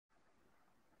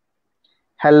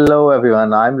Hello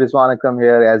everyone, I'm Rizwan Akram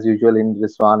here as usual in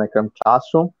Rizwan Akram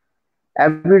classroom.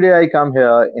 Every day I come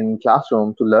here in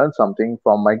classroom to learn something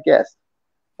from my guest.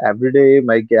 Every day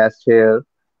my guests here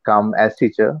come as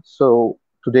teacher. So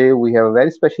today we have a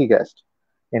very special guest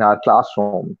in our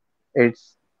classroom.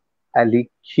 It's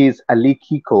Ali, she's Ali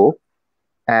Kiko,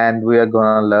 and we are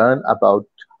gonna learn about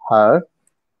her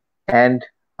and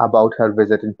about her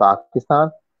visit in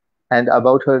Pakistan and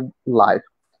about her life.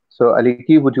 So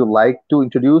Aliki, would you like to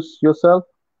introduce yourself?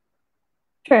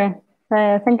 Sure.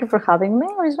 Thank you for having me,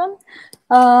 Rizwan.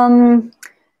 Um,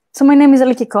 so my name is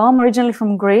Ali Kiko. I'm originally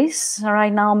from Greece.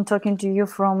 Right now, I'm talking to you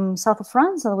from south of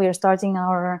France, and we have started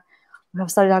our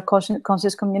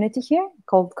conscious community here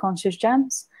called Conscious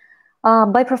Gems.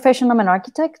 By profession, I'm an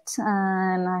architect,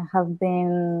 and I have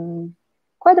been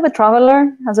quite of a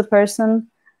traveler as a person.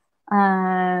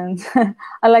 And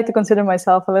I like to consider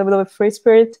myself a little bit of a free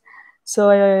spirit.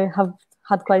 So I have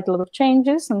had quite a lot of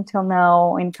changes until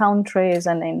now in countries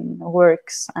and in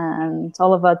works, and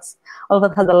all of that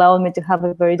has allowed me to have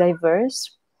a very diverse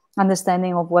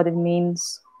understanding of what it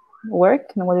means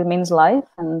work and what it means life,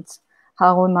 and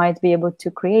how we might be able to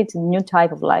create a new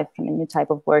type of life and a new type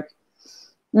of work.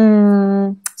 So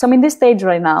I'm in this stage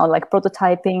right now, like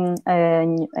prototyping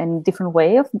a different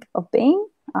way of being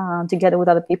together with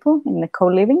other people in a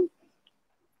co-living,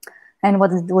 and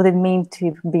what it means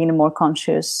to be in a more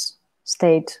conscious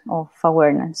state of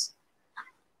awareness.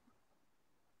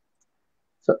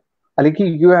 So,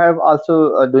 Aliki, you have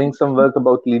also doing some work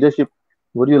about leadership.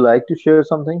 Would you like to share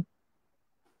something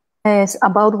Yes,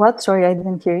 about what? Sorry, I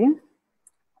didn't hear you.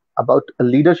 about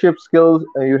leadership skills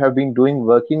you have been doing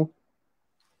working?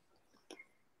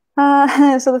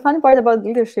 So the funny part about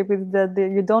leadership is that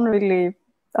you don't really,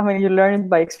 I mean, you learn it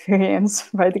by experience,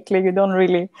 practically. You don't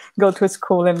really go to a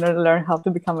school and learn how to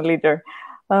become a leader.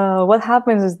 What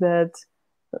happens is that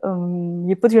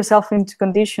you put yourself into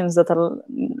conditions that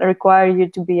require you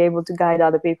to be able to guide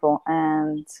other people.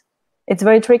 And it's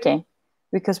very tricky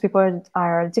because people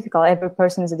are difficult. Every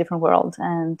person is a different world.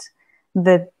 And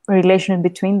the relation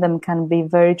between them can be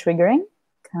very triggering,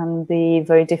 can be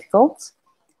very difficult.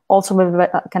 Also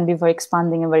can be very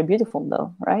expanding and very beautiful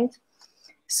though, right?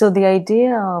 So the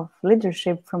idea of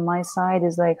leadership from my side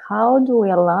is like, how do we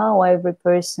allow every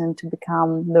person to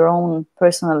become their own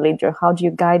personal leader? How do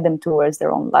you guide them towards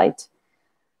their own light?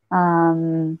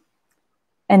 And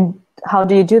how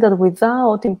do you do that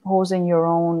without imposing your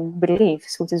own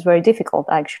beliefs, which is very difficult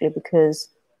actually, because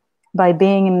by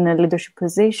being in a leadership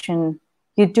position,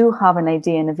 you do have an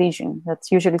idea and a vision that's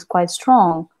usually quite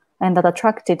strong and that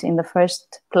attracted in the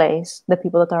first place the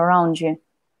people that are around you.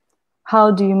 How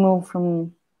do you move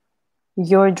from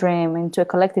your dream into a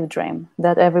collective dream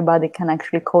that everybody can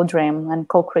actually co-dream and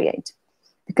co-create?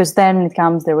 Because then it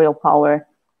comes the real power.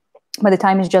 By the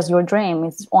time it's just your dream,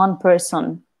 it's one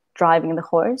person driving the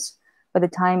horse. By the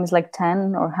time it's like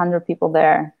 10 or 100 people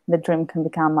there, the dream can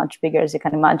become much bigger, as you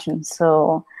can imagine.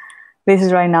 So this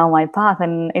is right now my path,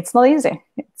 and it's not easy.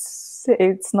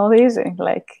 It's not easy.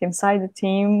 Like inside the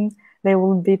team, there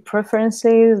will be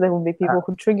preferences. There will be people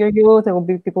who trigger you. There will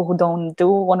be people who don't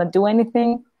want to do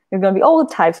anything. There's gonna be all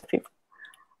types of people.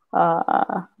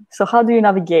 So how do you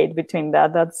navigate between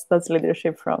that? That's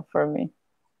leadership for me.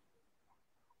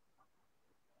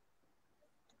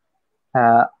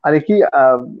 Aliki,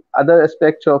 other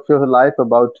aspects of your life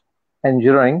about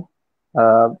engineering.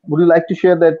 Would you like to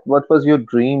share that? What was your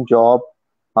dream job?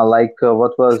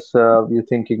 What was you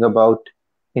thinking about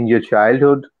in your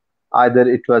childhood? Either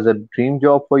it was a dream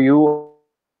job for you or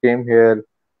you came here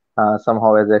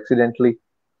somehow as accidentally.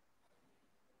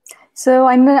 So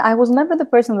I was never the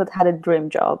person that had a dream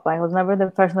job. I was never the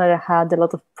person that had a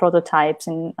lot of prototypes,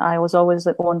 and I was always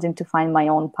wanting to find my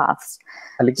own paths.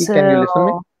 Aliki, can you listen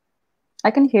me? So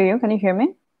I can hear you. Can you hear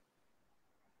me?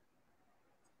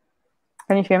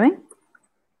 Can you hear me?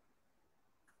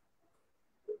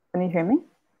 Can you hear me?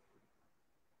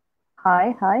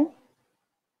 Hi, hi.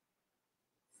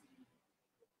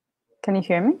 Can you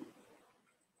hear me?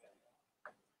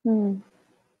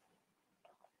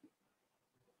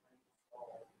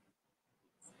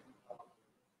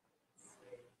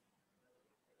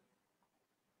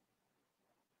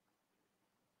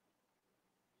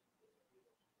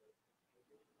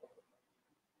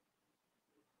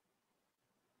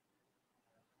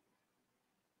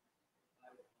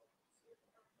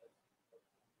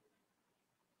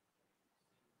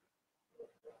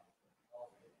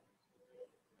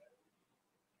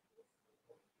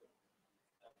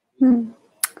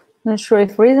 Not sure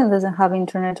if Reason doesn't have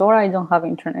internet or I don't have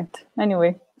internet.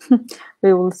 Anyway,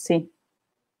 we will see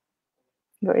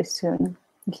very soon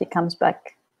if he comes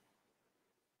back.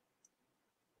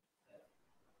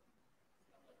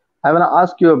 I want to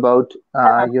ask you about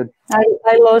your.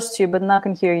 I lost you, but now I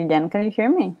can hear you again. Can you hear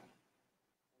me?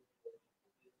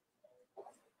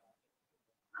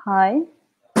 Hi.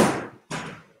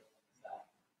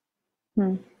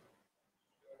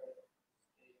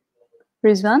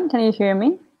 Rizwan, can you hear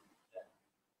me?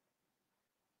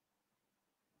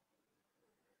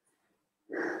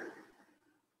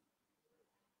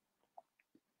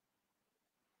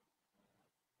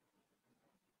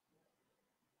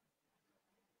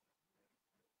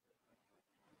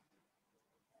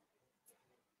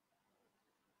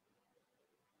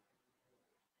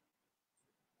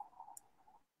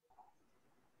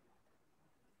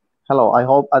 Hello, I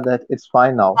hope that it's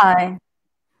fine now. Hi.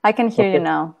 I can hear you Okay,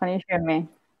 now. Can you hear me?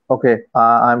 okay,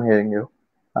 I'm hearing you.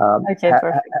 Okay,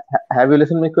 perfect. Have you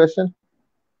listened to my question?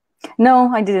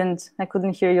 No, I didn't. I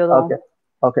couldn't hear you at Okay,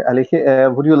 all. okay, Aliki,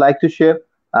 would you like to share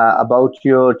about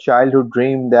your childhood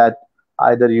dream that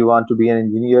either you want to be an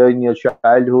engineer in your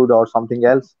childhood or something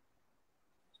else?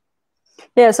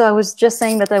 Yeah, so I was just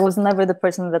saying that I was never the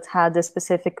person that had a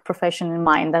specific profession in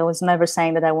mind. I was never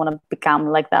saying that I want to become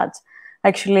like that.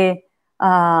 Actually,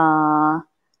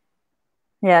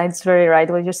 yeah, it's very right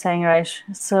what you're saying, Raish.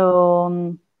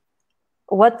 So,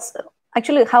 what's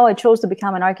actually how I chose to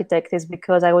become an architect is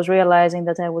because I was realizing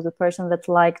that I was a person that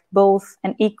liked both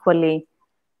and equally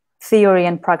theory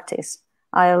and practice.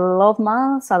 I love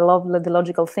maths, I love the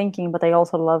logical thinking, but I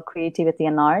also love creativity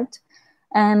and art.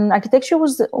 And architecture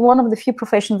was one of the few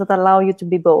professions that allow you to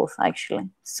be both, actually.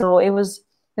 So it was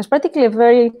practically a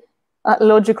very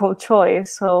logical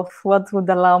choice of what would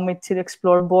allow me to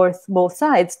explore both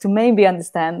sides to maybe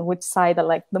understand which side I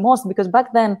like the most. Because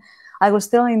back then, I was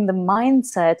still in the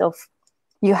mindset of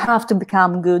you have to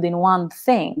become good in one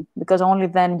thing because only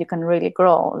then you can really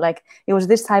grow. Like it was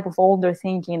this type of older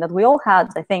thinking that we all had,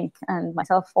 I think, and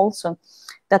myself also,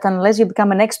 that unless you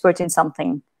become an expert in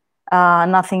something,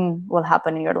 nothing will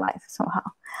happen in your life somehow.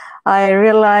 I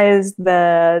realized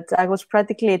that I was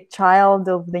practically a child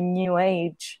of the new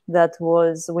age that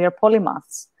was, we are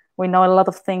polymaths. We know a lot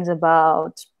of things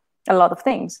about a lot of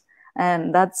things.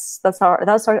 And that's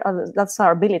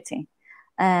our ability.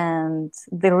 And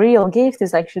the real gift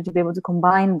is actually to be able to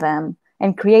combine them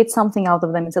and create something out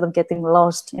of them instead of getting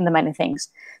lost in the many things.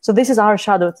 So this is our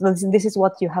shadow. This is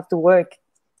what you have to work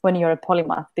when you're a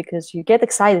polymath, because you get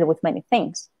excited with many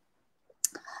things.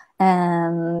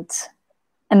 And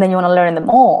then you want to learn them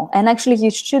all. And actually you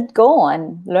should go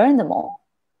and learn them all.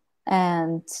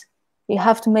 And you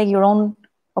have to make your own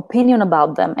opinion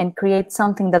about them and create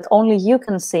something that only you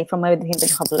can see from everything that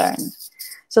you have learned.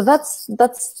 So that's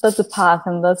the path,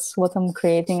 and that's what I'm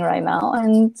creating right now,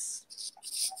 and it's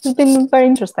been very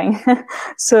interesting.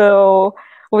 So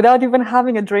without even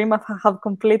having a dream, I have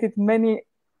completed many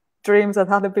dreams that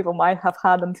other people might have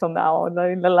had until now.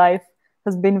 The life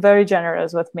has been very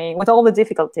generous with me, with all the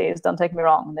difficulties. Don't take me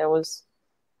wrong. There was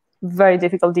very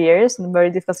difficult years and very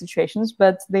difficult situations,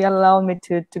 but they allowed me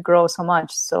to grow so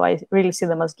much. So I really see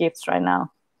them as gifts right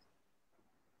now.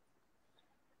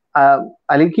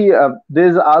 Aliki,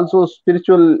 there's also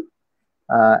spiritual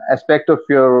aspect of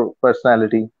your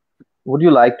personality. Would you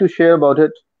like to share about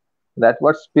it? That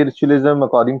what's spiritualism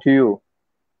according to you?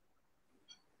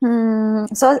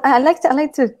 So I like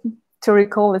to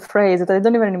recall the phrase that I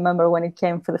don't even remember when it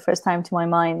came for the first time to my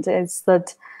mind. It's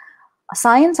that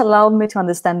science allowed me to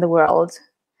understand the world.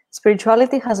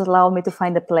 Spirituality has allowed me to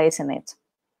find a place in it.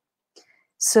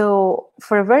 So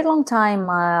for a very long time,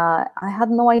 I had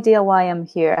no idea why I'm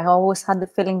here. I always had the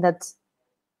feeling that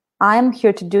I'm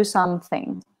here to do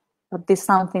something, but this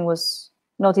something was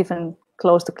not even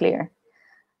close to clear.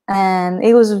 And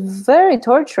it was very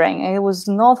torturing. It was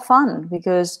not fun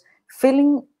because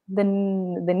feeling the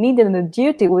need and the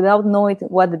duty without knowing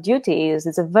what the duty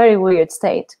is a very weird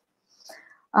state.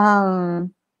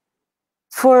 For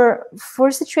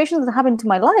situations that happened to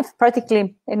my life,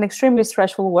 practically an extremely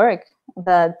stressful work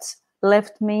that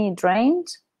left me drained,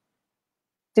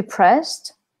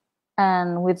 depressed,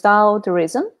 and without a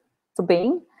reason for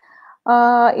being,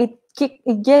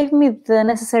 it gave me the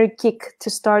necessary kick to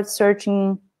start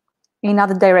searching in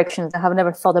other directions I have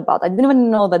never thought about. I didn't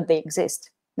even know that they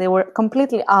exist. They were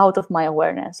completely out of my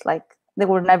awareness, like they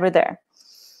were never there.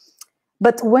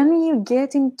 But when you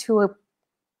get into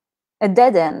a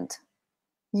dead end,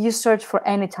 you search for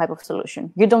any type of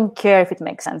solution. You don't care if it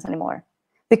makes sense anymore,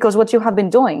 because what you have been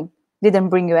doing didn't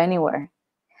bring you anywhere.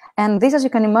 And this, as you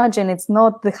can imagine, it's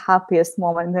not the happiest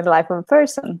moment in the life of a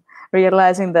person,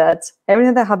 realizing that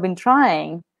everything that I have been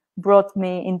trying brought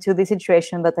me into this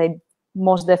situation that I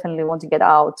most definitely want to get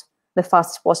out the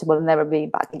fastest possible and never be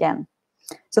back again.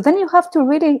 So then you have to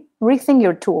really rethink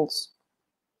your tools.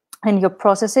 and your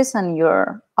processes and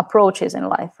your approaches in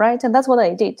life, right? And that's what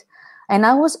I did. And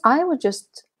I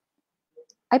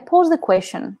posed the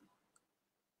question,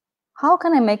 how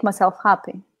can I make myself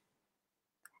happy?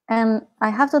 And I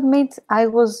have to admit, I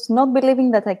was not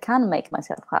believing that I can make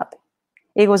myself happy.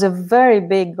 It was a very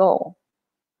big goal.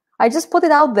 I just put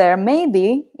it out there,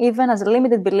 maybe even as a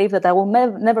limited belief that I will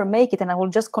never make it, and I will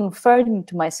just confirm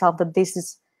to myself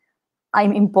that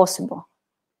I'm impossible.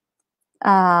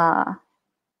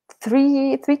 2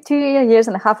 years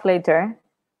and a half later,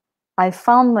 I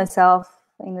found myself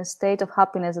in a state of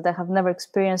happiness that I have never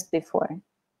experienced before.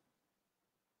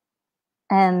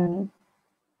 And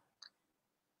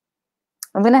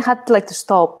then I had to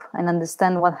stop and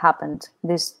understand what happened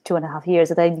these 2.5 years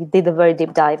that I did a very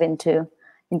deep dive into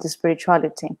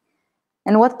spirituality.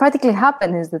 And what practically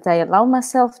happened is that I allowed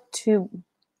myself to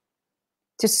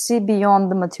see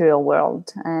beyond the material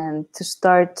world and to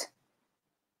start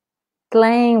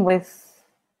playing with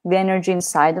the energy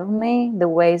inside of me, the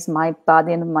ways my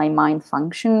body and my mind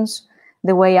functions,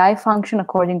 the way I function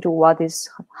according to what is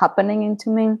happening into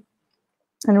me,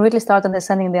 and really start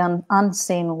understanding the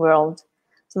unseen world.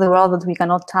 So the world that we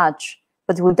cannot touch,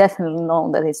 but we definitely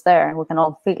know that it's there. We can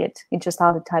all feel it. It's just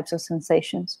other types of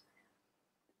sensations.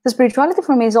 The spirituality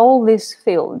for me is all this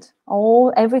field,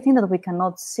 everything that we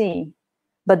cannot see,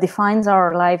 but defines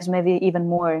our lives maybe even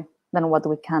more than what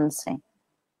we can see.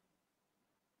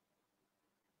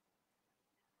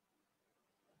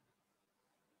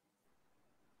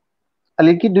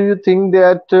 Aliki, do you think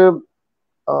that to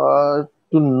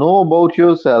know about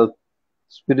yourself,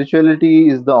 spirituality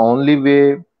is the only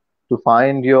way to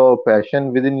find your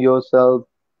passion within yourself,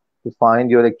 to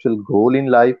find your actual goal in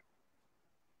life?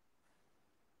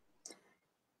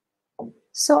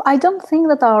 So I don't think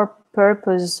that our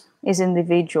purpose is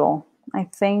individual. I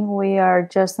think we are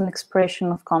just an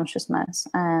expression of consciousness,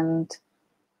 and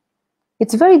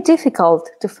it's very difficult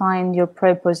to find your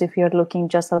purpose if you're looking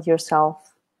just at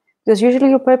yourself, because usually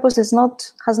your purpose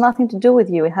has nothing to do with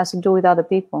you. It has to do with other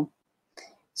people.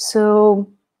 So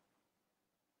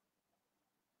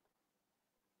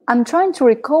I'm trying to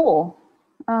recall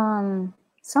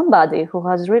somebody who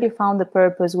has really found the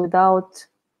purpose without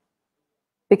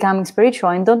becoming spiritual.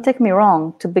 And don't take me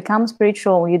wrong, to become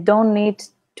spiritual, you don't need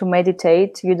to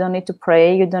meditate, you don't need to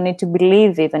pray, you don't need to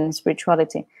believe even in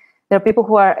spirituality. There are people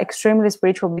who are extremely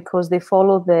spiritual because they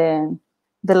follow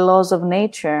the laws of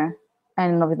nature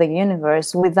and of the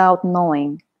universe without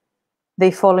knowing.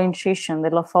 They follow intuition, they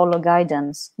follow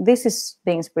guidance. This is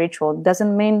being spiritual. It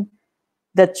doesn't mean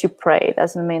that you pray, it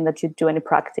doesn't mean that you do any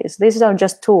practice. These are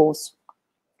just tools.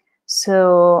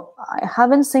 So I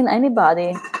haven't seen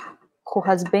anybody who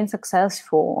has been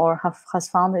successful or has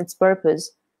found its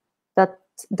purpose that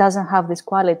doesn't have these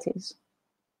qualities.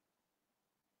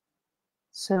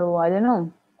 So I don't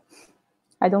know.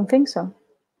 I don't think so.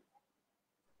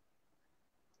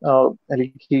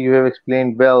 Aliki, you have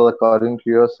explained well according to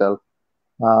yourself.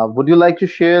 Would you like to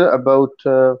share about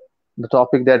the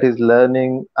topic that is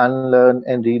learning, unlearn,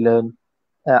 and relearn?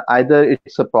 Either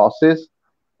it's a process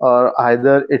or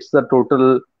either it's the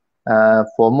total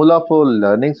formula for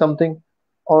learning something,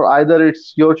 or either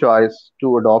it's your choice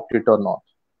to adopt it or not.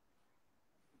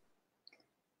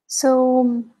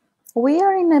 So we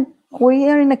are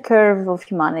in a curve of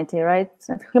humanity, right?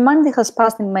 Humanity has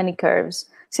passed in many curves.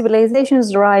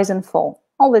 Civilizations rise and fall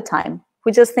all the time.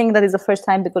 We just think that it's the first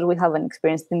time because we haven't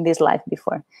experienced in this life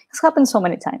before. It's happened so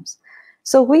many times.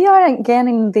 So we are again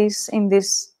in this,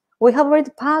 we have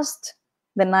already passed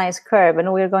the nice curve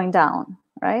and we are going down,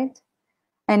 right?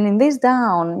 And in this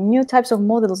down, new types of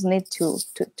models need to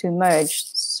emerge.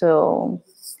 So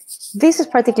this is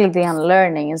practically the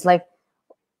unlearning. It's like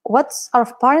what our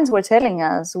parents were telling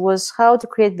us was how to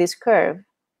create this curve,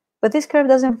 but this curve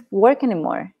doesn't work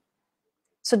anymore.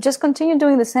 So just continue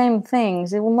doing the same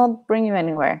things. It will not bring you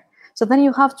anywhere. So then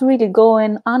you have to really go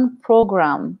and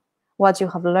unprogram what you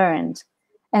have learned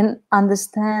and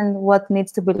understand what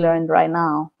needs to be learned right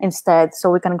now instead,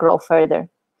 so we can grow further.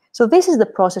 So this is the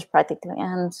process practically.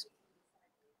 And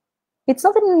it's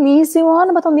not an easy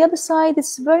one, but on the other side,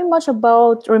 it's very much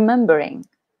about remembering.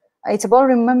 It's about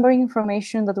remembering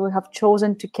information that we have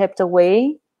chosen to keep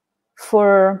away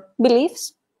for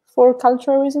beliefs, for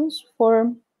cultural reasons,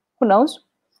 for who knows,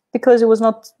 because it was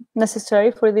not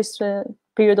necessary for this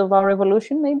period of our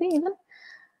evolution, maybe even.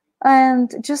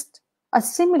 And just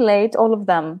assimilate all of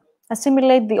them,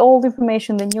 assimilate the old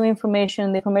information, the new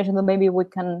information, the information that maybe we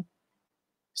can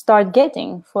start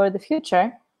getting for the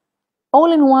future,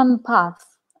 all in one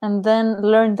path, and then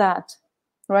learn that,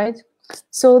 right?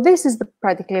 So this is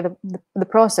practically the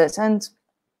process. And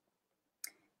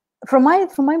from my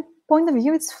point of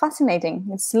view, it's fascinating.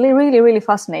 It's really, really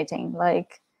fascinating.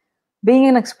 Like, being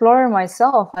an explorer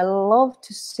myself, I love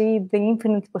to see the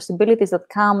infinite possibilities that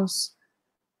comes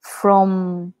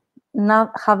from not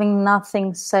having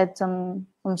nothing set on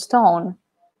stone.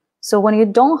 So when you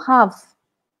don't have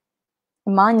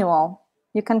a manual,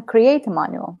 you can create a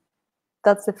manual.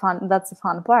 That's the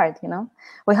fun part, you know.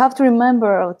 We have to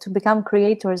remember to become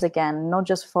creators again, not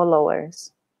just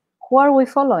followers. Who are we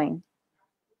following?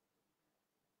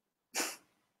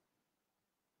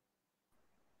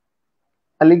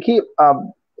 Aliki,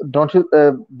 don't you?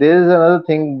 There is another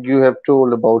thing you have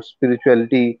told about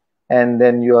spirituality, and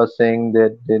then you are saying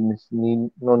that there is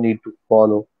no need to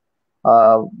follow.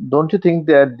 Don't you think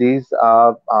that these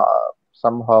are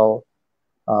somehow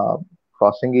uh,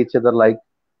 crossing each other? Like,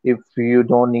 if you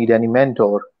don't need any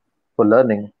mentor for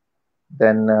learning,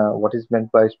 then what is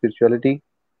meant by spirituality?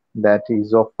 That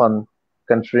is often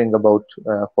considering about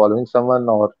following someone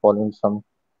or following some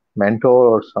mentor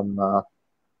or some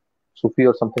Sufi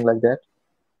or something like that.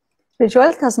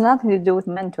 Spirituality has nothing to do with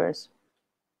mentors.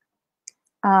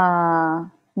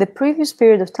 The previous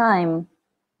period of time,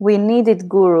 we needed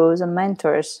gurus and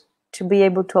mentors to be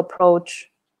able to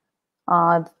approach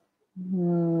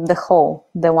the whole,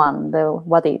 the one, the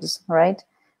what is, right?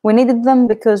 We needed them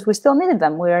because we still needed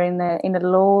them. We are in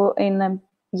a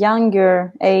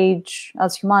younger age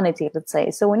as humanity, let's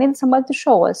say. So we needed somebody to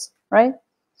show us, right?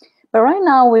 But right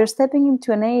now we're stepping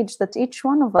into an age that each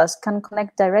one of us can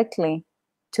connect directly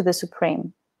to the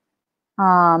Supreme.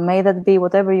 May that be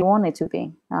whatever you want it to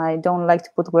be. I don't like to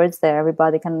put words there.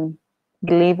 Everybody can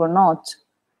believe or not.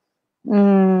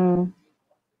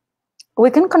 We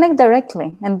can connect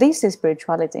directly, and this is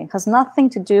spirituality. It has nothing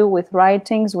to do with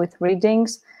writings, with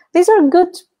readings. These are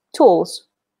good tools,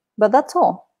 but that's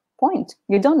all. Point.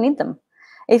 You don't need them.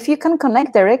 If you can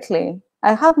connect directly,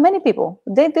 I have many people,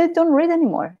 they don't read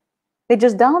anymore. They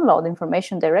just download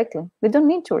information directly. They don't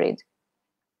need to read.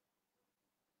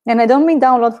 And I don't mean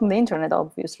download from the internet,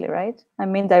 obviously, right? I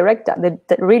mean the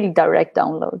really direct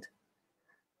download.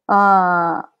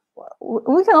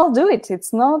 We can all do it.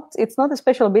 It's not a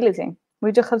special ability.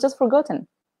 We just have forgotten.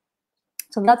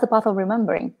 So that's the path of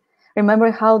remembering.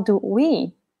 Remember, how do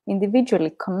we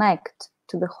individually connect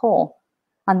to the whole,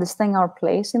 understand our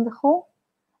place in the whole,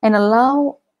 and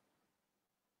allow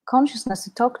consciousness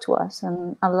to talk to us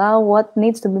and allow what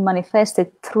needs to be manifested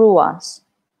through us.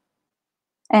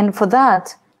 And for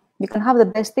that, you can have the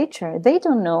best teacher. They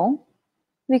don't know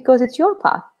because it's your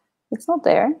path. It's not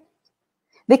there.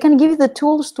 They can give you the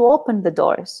tools to open the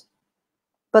doors.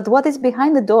 But what is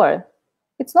behind the door?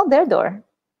 It's not their door.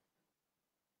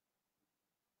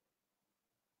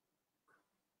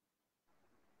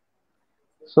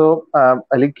 So,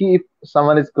 Aliki, if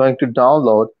someone is going to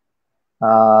download,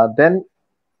 then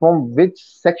from which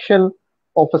section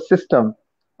of a system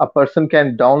a person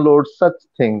can download such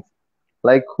things?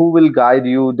 Like, who will guide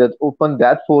you that open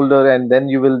that folder and then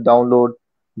you will download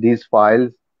these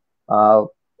files? Uh,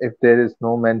 if there is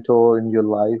no mentor in your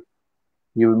life,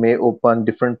 you may open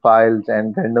different files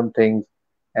and random things,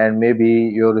 and maybe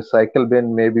your recycle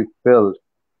bin may be filled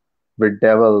with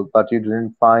devil, but you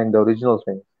didn't find the original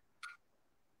thing.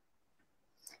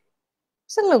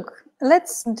 So look,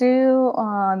 let's do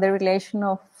the relation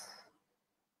of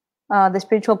the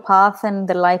spiritual path and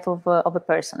the life of a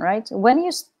person, right?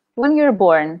 When you're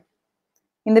born,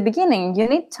 in the beginning, you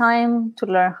need time to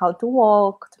learn how to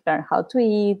walk, to learn how to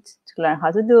eat, to learn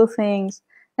how to do things.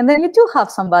 And then you do have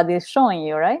somebody showing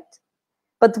you, right?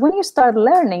 But when you start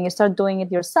learning, you start doing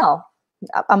it yourself.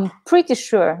 I'm pretty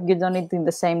sure you don't need it in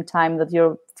the same time that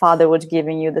your father was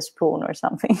giving you the spoon or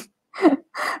something,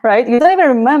 right? You don't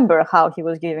even remember how he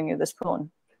was giving you the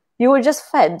spoon. You were just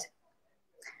fed.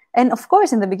 And of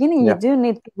course, in the beginning, you do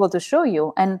need people to show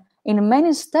you. And in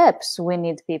many steps, we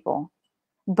need people.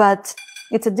 But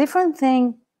it's a different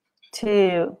thing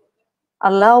to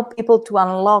allow people to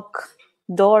unlock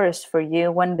doors for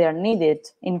you when they're needed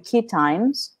in key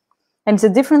times. And it's a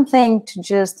different thing to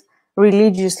just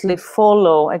religiously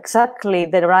follow exactly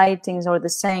the writings or the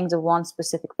sayings of one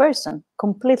specific person.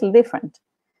 Completely different.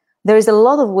 There is a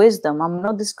lot of wisdom. I'm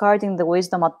not discarding the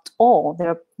wisdom at all. There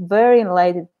are very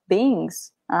enlightened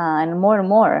beings and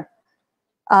more.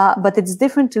 But it's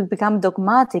different to become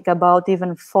dogmatic about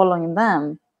even following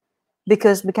them,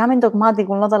 because becoming dogmatic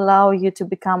will not allow you to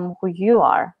become who you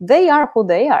are. They are who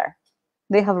they are.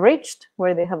 They have reached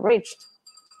where they have reached.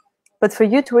 But for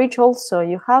you to reach also,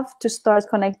 you have to start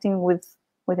connecting with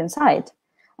inside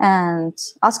and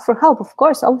ask for help, of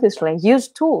course, obviously. Use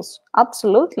tools,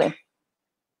 absolutely.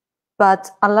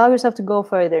 But allow yourself to go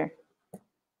further.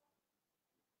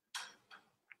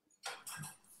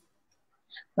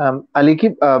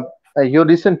 Aliki, Your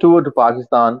recent tour to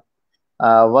Pakistan,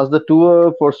 was the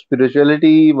tour for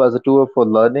spirituality, was a tour for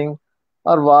learning,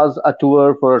 or was a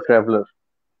tour for a traveler?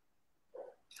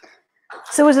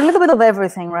 So it was a little bit of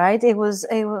everything, right?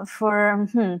 For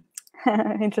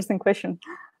interesting question.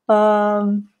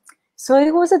 So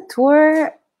it was a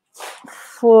tour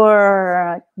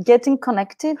for getting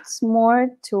connected more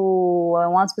to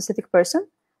one specific person.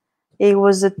 It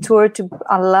was a tour to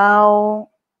allow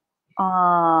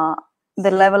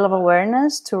the level of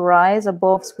awareness to rise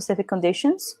above specific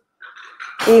conditions.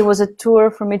 It was a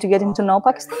tour for me to getting to know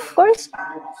Pakistan, of course.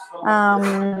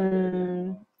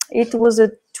 It was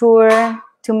a tour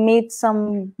to meet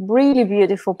some really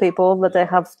beautiful people that I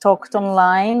have talked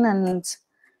online, and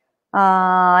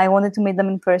I wanted to meet them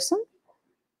in person.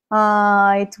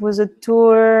 It was a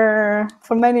tour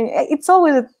for many. It's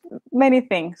always many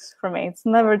things for me. It's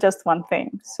never just one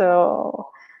thing. So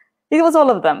it was all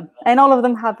of them, and all of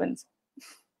them happened,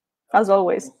 as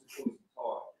always.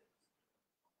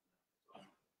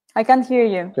 I can't hear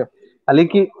you. Okay.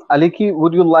 Aliki,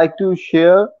 would you like to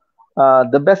share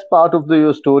the best part of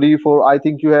your story? For I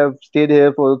think you have stayed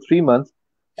here for 3 months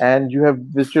and you have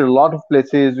visited a lot of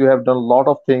places, you have done a lot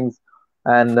of things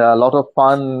and a lot of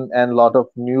fun and a lot of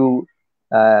new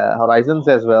horizons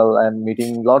as well, and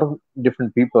meeting a lot of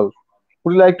different people.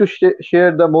 Would you like to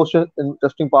share the most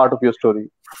interesting part of your story?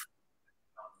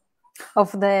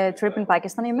 Of the trip in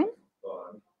Pakistan, you mean?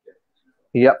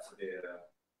 Yeah.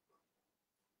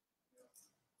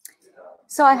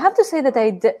 So I have to say that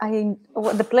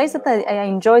the place that I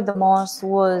enjoyed the most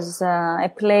was a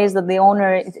place that the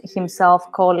owner himself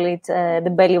called it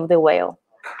the belly of the whale.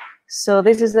 So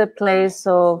this is a place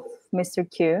of Mr.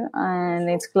 Q, and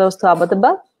it's close to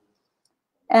Abbottabad.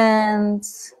 And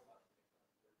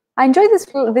I enjoyed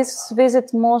this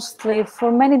visit mostly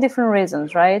for many different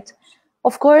reasons, right?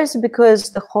 Of course,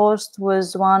 because the host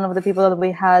was one of the people that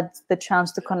we had the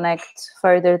chance to connect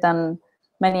further than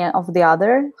many of the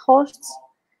other hosts.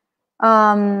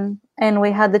 And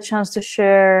we had the chance to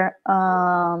share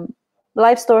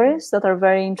life stories that are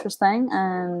very interesting,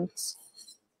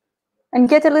 and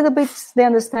get a little bit the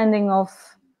understanding of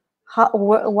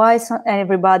why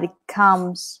everybody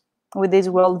comes with this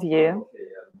worldview.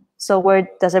 So where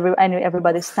does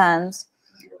everybody stands?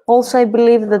 Also, I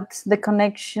believe that the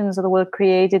connections that were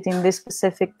created in this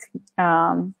specific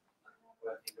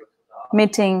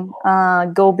meeting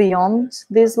go beyond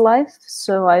this life.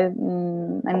 So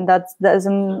and that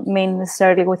doesn't mean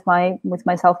necessarily with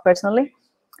myself personally.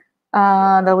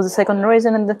 That was the second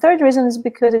reason, and the third reason is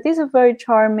because it is a very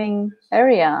charming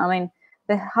area. I mean,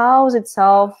 the house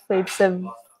itself, it's a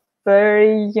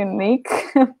very unique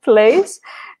place,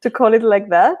 to call it like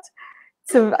that.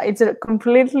 It's a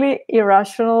completely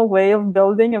irrational way of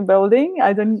building a building.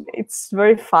 It's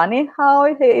very funny how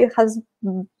it has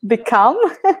become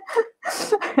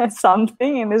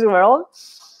something in this world,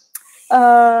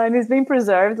 and it's been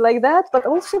preserved like that. But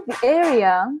also the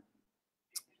area,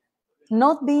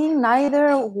 not being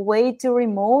neither way too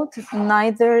remote,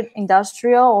 neither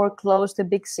industrial or close to a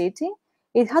big city,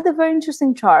 it had a very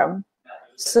interesting charm.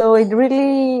 So I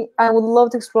would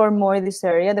love to explore more this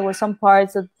area. There were some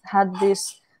parts that had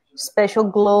this special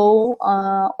glow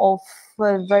of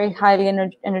very highly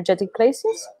energetic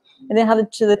places. I didn't have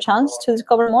the chance to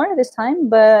discover more this time,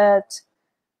 but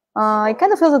I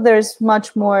kind of feel that there's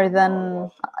much more than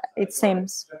it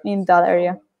seems in that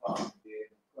area.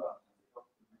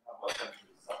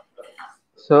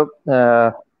 So,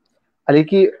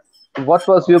 Aliki, what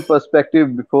was your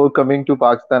perspective before coming to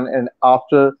Pakistan and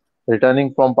after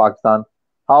returning from Pakistan?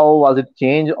 How was it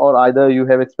changed, or either you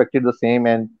have expected the same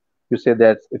and you say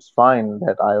that it's fine,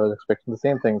 that I was expecting the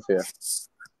same things here?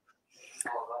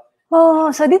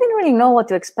 Oh, so I didn't really know what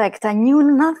to expect. I knew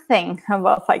nothing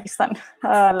about Pakistan,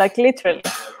 like literally.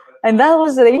 And that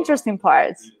was the interesting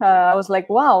part. I was like,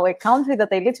 wow, a country that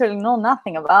I literally know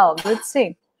nothing about. Let's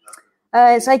see.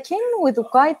 So I came with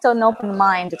quite an open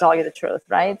mind, to tell you the truth,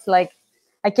 right? Like,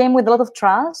 I came with a lot of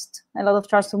trust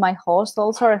to my host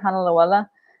also, Rehan Lawala,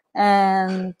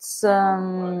 and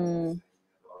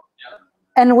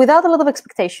without a lot of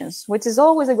expectations, which is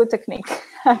always a good technique.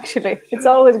 Actually, it's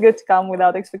always good to come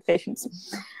without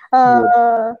expectations.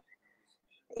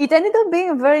 It ended up being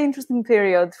a very interesting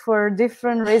period for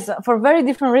very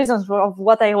different reasons of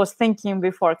what I was thinking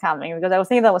before coming, because I was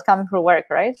thinking that I was coming for work,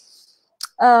 right?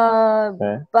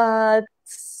 Okay. But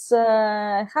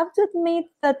I have to admit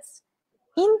that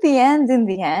in the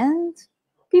end,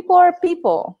 people are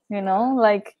people,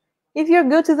 like, if you're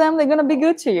good to them, they're going to be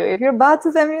good to you. If you're bad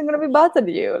to them, you're going to be bad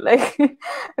to you. Like,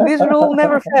 this rule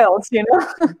never fails,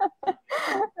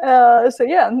 So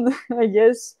yeah, I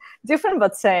guess different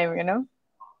but same,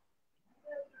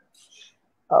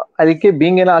 Alike,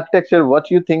 being in architecture, what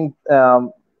you think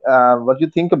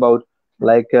about,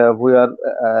 like, we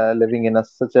are living in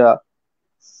such a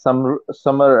summer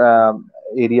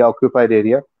area, occupied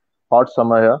area, hot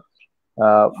summer here.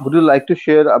 Would you like to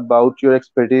share about your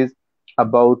expertise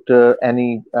about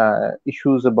any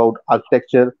issues about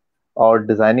architecture or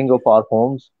designing of our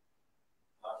homes?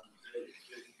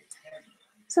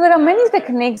 So there are many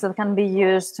techniques that can be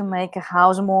used to make a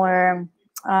house more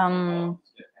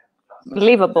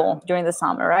livable during the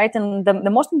summer, right? And the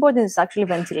most important is actually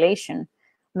ventilation.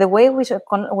 The way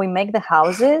we make the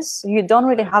houses, you don't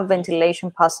really have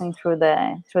ventilation passing through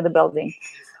the building.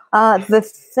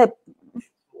 The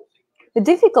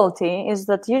difficulty is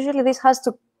that usually this has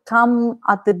to come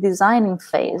at the designing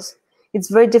phase. It's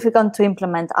very difficult to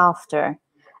implement after,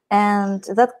 and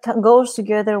that goes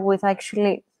together with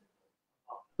actually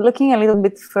looking a little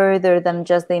bit further than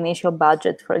just the initial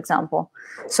budget, for example.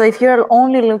 So if you're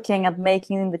only looking at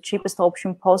making the cheapest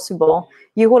option possible,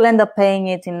 you will end up paying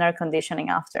it in air conditioning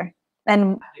after,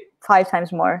 and 5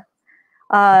 times more.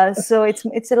 So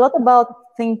it's a lot about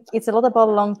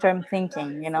long-term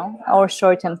thinking, or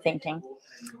short-term thinking.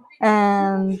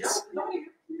 And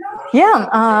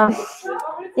yeah,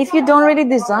 if you don't really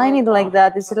design it like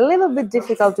that, it's a little bit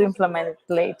difficult to implement it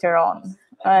later on.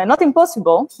 Not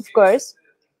impossible, of course,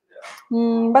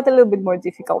 but a little bit more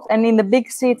difficult. And in the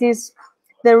big cities,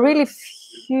 there are really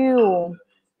few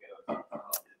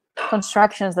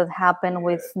constructions that happen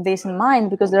with this in mind,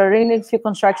 because there are really few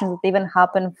constructions that even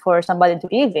happen for somebody to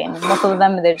live in. Most of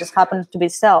them, they just happen to be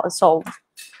sold.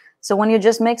 So when you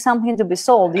just make something to be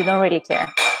sold, you don't really care,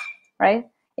 right?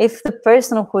 If the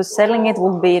person who's selling it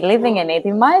will be living in it,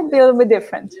 it might be a little bit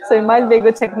different. So it might be a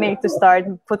good technique to start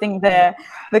putting the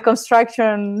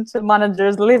construction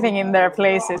managers living in their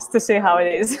places to see how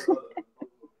it is.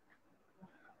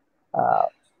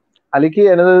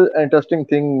 Aliki, another interesting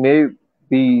thing maybe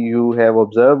you have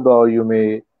observed or you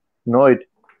may know it.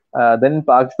 Then in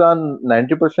Pakistan,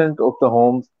 90% of the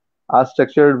homes are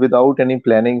structured without any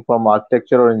planning from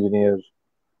architecture or engineers.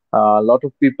 A lot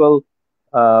of people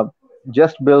uh,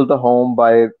 just build the home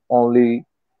by only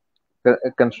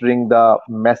considering the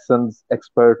mason's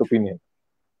expert opinion.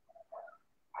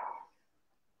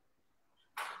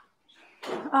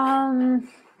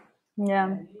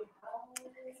 Yeah.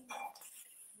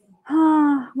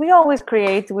 We always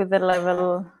create with the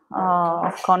level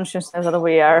of consciousness that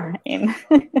we are in.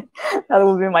 That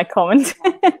would be my comment.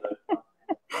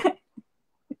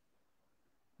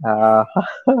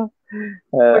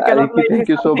 We cannot Aliki, make thank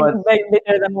you so much. something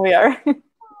better than we are.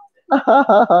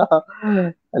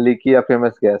 Aliki, a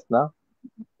famous guest now.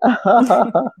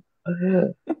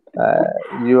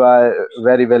 You are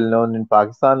very well known in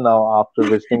Pakistan now after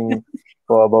visiting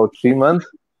for about 3 months.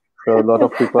 So a lot of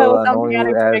That people was know something you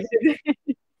unexpected.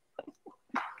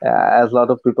 as a lot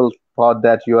of people thought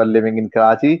that you are living in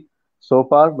Karachi so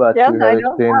far, but Yeah, you I have know.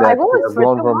 explained I that you was have for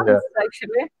grown two from here. months,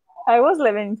 actually. I was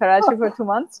living in Karachi for 2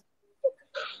 months.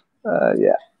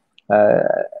 Yeah.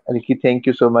 Nikki, thank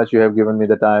you so much. You have given me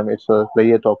the time. It's a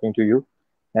pleasure talking to you,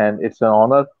 and it's an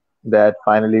honor that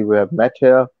finally we have met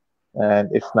here.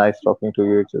 And it's nice talking to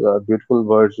you. It's beautiful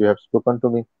words you have spoken to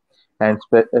me, and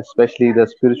especially the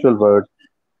spiritual words.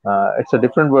 It's a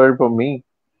different word for me,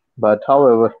 but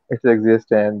however, it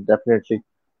exists, and definitely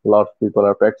a lot of people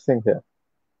are practicing here.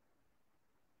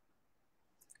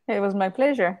 It was my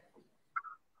pleasure.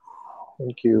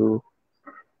 Thank you.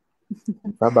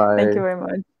 Bye Thank you bye. very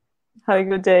much. Have a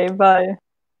good day. Bye.